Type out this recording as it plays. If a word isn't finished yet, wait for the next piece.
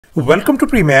Welcome to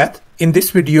PreMath. In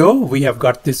this video, we have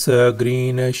got this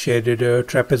green shaded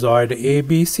trapezoid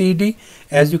ABCD,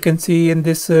 as you can see in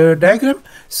this diagram,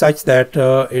 such that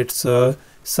its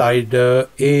side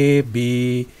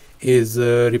AB is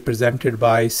represented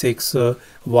by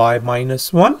 6y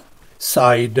minus 1.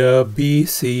 Side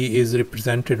BC is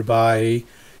represented by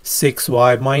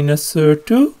 6y minus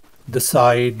 2. The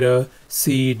side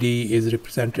CD is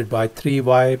represented by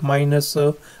 3y minus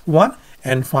 1.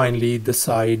 And finally, the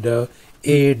side AD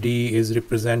is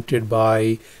represented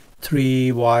by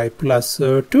 3y plus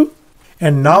 2.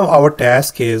 And now our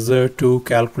task is to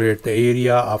calculate the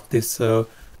area of this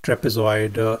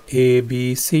trapezoid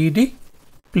ABCD.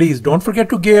 Please don't forget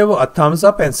to give a thumbs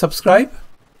up and subscribe.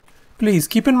 Please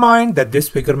keep in mind that this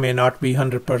figure may not be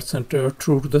 100%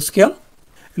 true to the scale.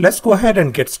 Let's go ahead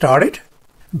and get started.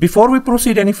 Before we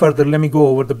proceed any further, let me go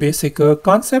over the basic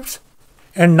concepts.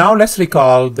 And now let's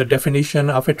recall the definition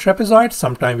of a trapezoid.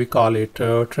 Sometimes we call it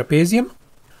trapezium.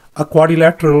 A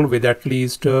quadrilateral with at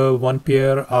least one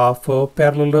pair of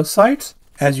parallel sides.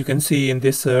 As you can see in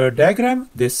this diagram,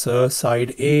 this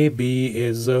side AB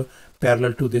is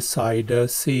parallel to this side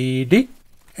CD.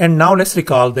 And now let's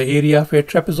recall the area of a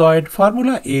trapezoid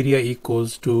formula. Area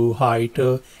equals to height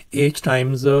h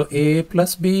times A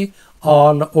plus B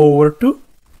all over 2.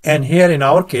 And here in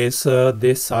our case,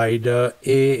 this side A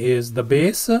is the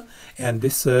base, and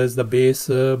this is the base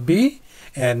B,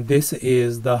 and this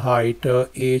is the height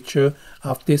h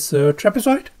of this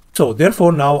trapezoid. So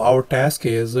therefore now our task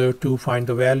is to find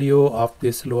the value of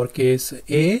this lowercase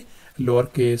a,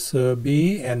 lowercase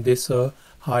b, and this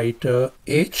height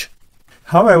h.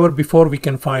 However, before we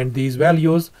can find these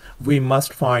values, we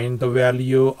must find the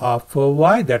value of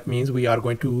y. That means we are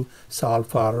going to solve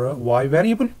for y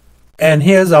variable. And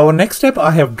here's our next step. I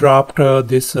have dropped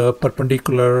this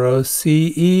perpendicular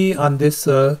CE on this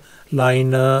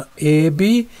line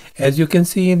AB, as you can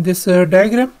see in this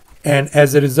diagram. And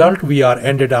as a result, we are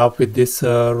ended up with this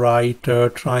right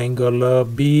triangle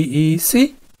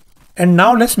BEC. And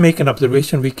now let's make an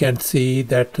observation. We can see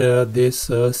that this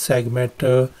segment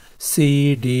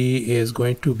CD is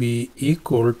going to be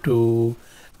equal to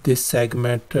this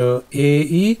segment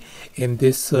AE in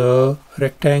this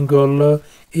rectangle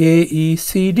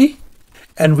AECD,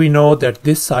 and we know that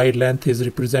this side length is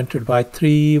represented by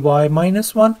 3y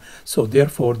minus 1, so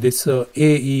therefore this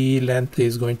AE length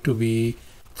is going to be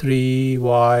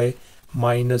 3y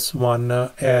minus 1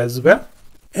 as well.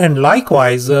 And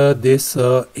likewise this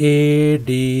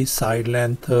AD side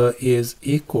length is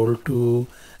equal to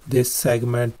this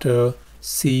segment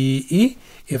CE.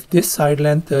 If this side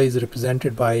length is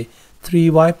represented by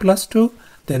 3y plus 2,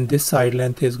 then this side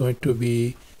length is going to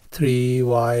be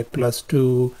 3y plus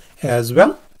 2 as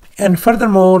well. And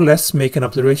furthermore, let's make an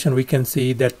observation. We can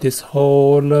see that this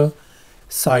whole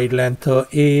side length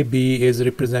AB is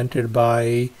represented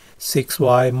by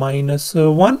 6y minus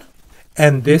 1,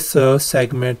 and this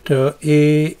segment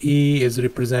AE is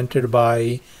represented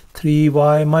by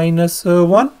 3y minus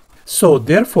 1. So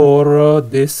therefore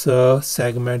this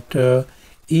segment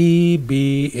EB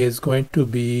is going to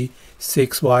be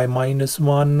 6y minus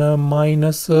 1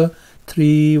 minus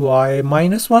 3y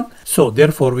minus 1. So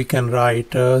therefore we can write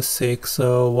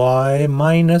 6y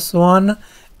minus 1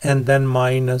 and then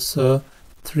minus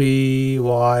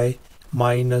 3y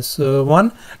minus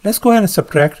 1. Let's go ahead and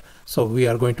subtract. So we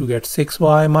are going to get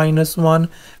 6y minus 1.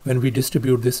 When we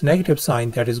distribute this negative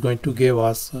sign, that is going to give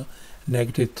us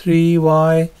negative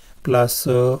 3y plus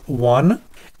 1.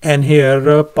 And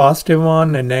here positive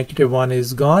 1 and negative 1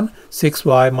 is gone.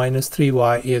 6y minus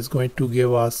 3y is going to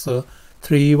give us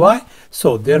 3y.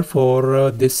 So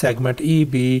therefore this segment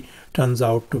EB turns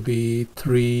out to be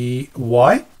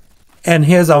 3y. And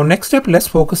here's our next step. Let's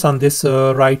focus on this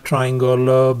right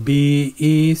triangle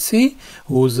BEC,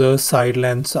 whose side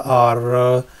lengths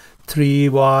are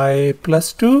 3y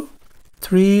plus 2,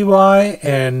 3y,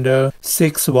 and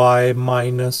 6y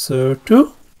minus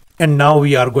 2. And now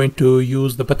we are going to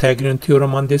use the Pythagorean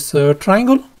theorem on this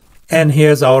triangle. And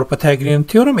here's our Pythagorean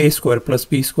theorem: a square plus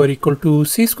b square equal to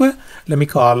c square. Let me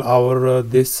call our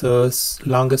this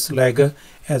longest leg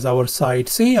as our side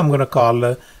C. I'm going to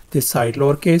call this side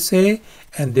lowercase a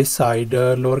and this side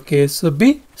lowercase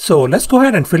b. So let's go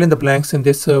ahead and fill in the blanks in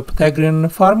this Pythagorean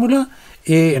formula.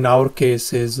 A in our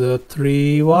case is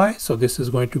 3y, so this is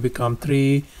going to become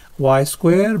 3y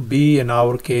square. B in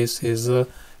our case is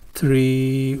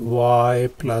 3y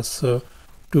plus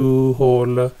 2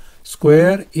 whole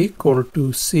square equal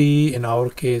to c in our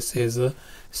case is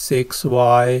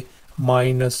 6y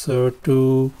minus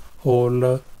 2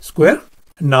 whole square.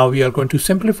 Now we are going to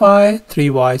simplify.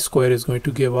 3y square is going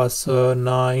to give us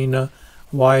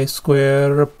 9y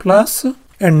square plus,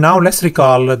 And now let's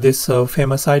recall this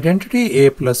famous identity. A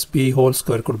plus b whole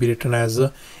square could be written as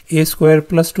a square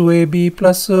plus 2ab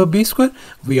plus b square.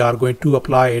 We are going to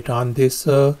apply it on this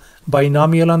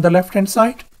binomial on the left hand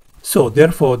side. So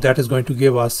therefore that is going to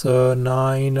give us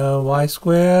 9y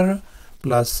square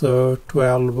plus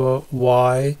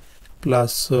 12y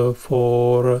plus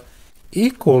 4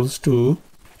 equals to.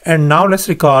 And now let's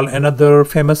recall another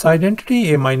famous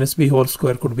identity. A minus b whole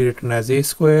square could be written as a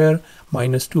square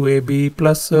minus 2ab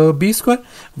plus b square.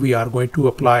 We are going to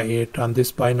apply it on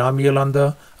this binomial on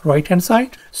the right hand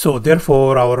side. So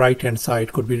therefore our right hand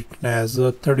side could be written as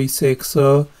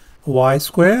 36y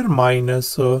square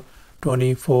minus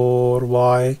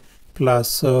 24y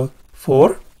plus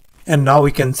 4. And now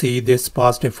we can see this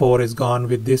positive 4 is gone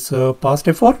with this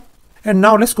positive 4. And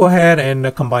now let's go ahead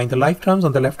and combine the like terms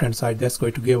on the left hand side. That's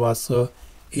going to give us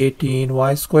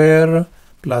 18y square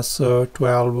plus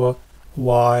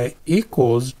 12y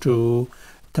equals to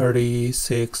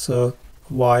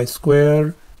 36y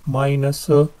square minus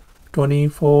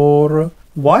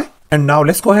 24y. And now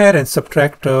let's go ahead and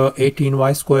subtract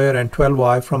 18y square and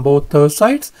 12y from both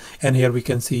sides. And here we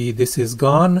can see this is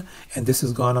gone and this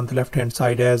is gone on the left hand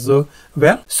side as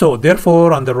well. So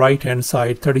therefore on the right hand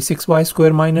side 36y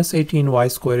square minus 18y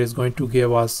square is going to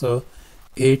give us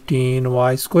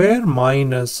 18y square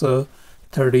minus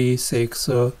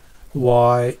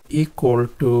 36y equal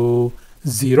to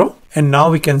 0. And now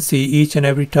we can see each and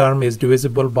every term is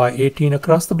divisible by 18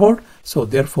 across the board. So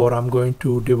therefore I'm going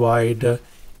to divide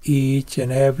each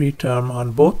and every term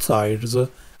on both sides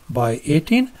by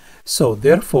 18. So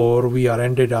therefore we are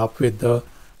ended up with the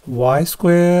y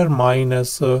square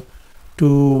minus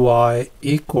 2y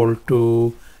equal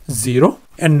to 0.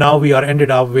 And now we are ended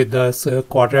up with this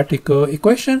quadratic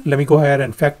equation. Let me go ahead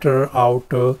and factor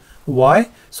out y.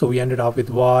 So we ended up with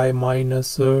y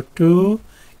minus 2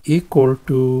 equal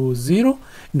to 0.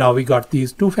 Now we got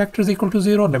these two factors equal to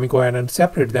 0. Let me go ahead and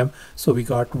separate them. So we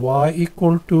got y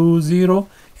equal to 0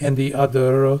 and the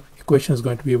other equation is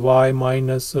going to be y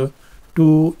minus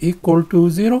 2 equal to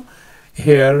 0.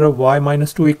 Here y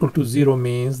minus 2 equal to 0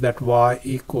 means that y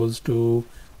equals to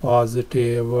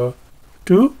positive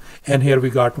 2, and here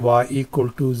we got y equal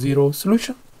to 0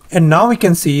 solution. And now we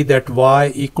can see that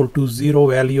y equal to 0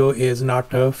 value is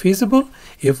not feasible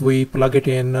if we plug it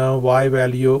in y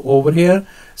value over here.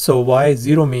 So y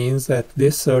 0 means that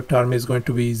this term is going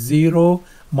to be 0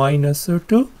 minus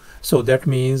 2. So that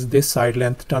means this side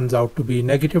length turns out to be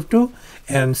negative 2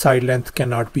 and side length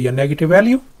cannot be a negative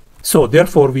value. So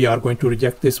therefore we are going to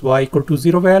reject this y equal to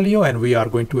 0 value and we are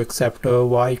going to accept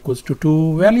y equals to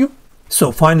 2 value.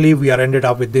 So finally we are ended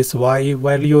up with this y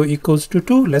value equals to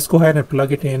 2. Let's go ahead and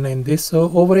plug it in this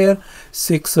over here.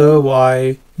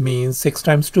 6y means 6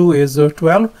 times 2 is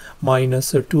 12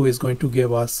 minus 2 is going to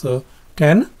give us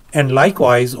 10. And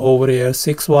likewise over here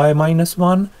 6y minus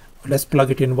 1. Let's plug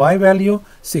it in y value.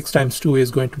 6 times 2 is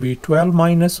going to be 12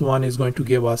 minus 1 is going to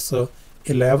give us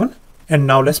 11. And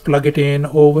now let's plug it in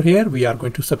over here. We are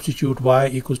going to substitute y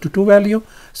equals to 2 value.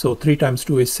 So 3 times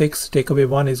 2 is 6. Take away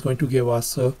 1 is going to give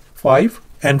us 5.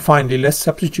 And finally let's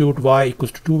substitute y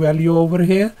equals to 2 value over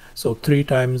here. So 3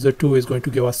 times 2 is going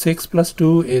to give us 6 plus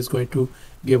 2 is going to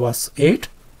give us 8.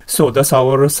 So thus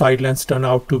our side lengths turn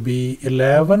out to be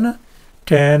 11,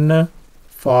 10,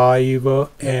 5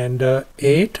 and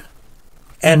 8.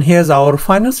 And here's our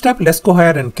final step. Let's go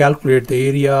ahead and calculate the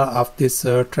area of this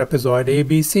trapezoid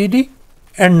ABCD.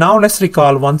 And now let's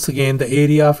recall once again the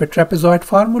area of a trapezoid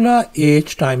formula,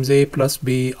 h times a plus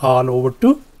b all over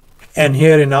 2. And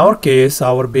here in our case,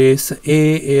 our base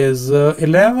a is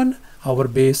 11, our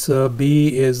base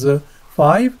b is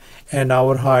 5, and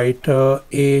our height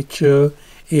h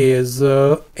is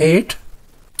 8.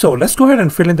 So let's go ahead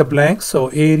and fill in the blanks. So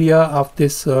area of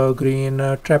this green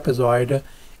trapezoid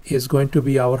is going to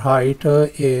be, our height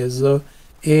is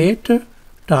 8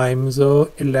 times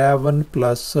 11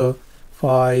 plus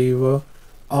 5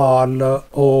 all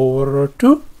over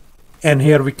 2. And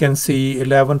here we can see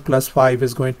 11 plus 5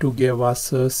 is going to give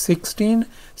us 16.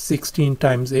 16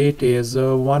 times 8 is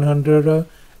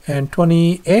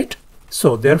 128.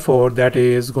 So therefore that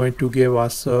is going to give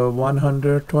us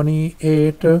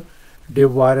 128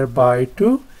 divided by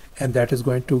 2, and that is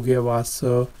going to give us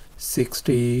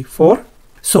 64.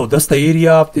 So thus the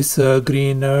area of this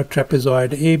green trapezoid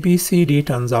ABCD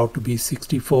turns out to be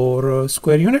 64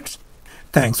 square units.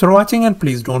 Thanks for watching, and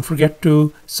please don't forget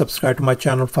to subscribe to my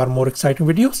channel for more exciting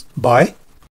videos. Bye.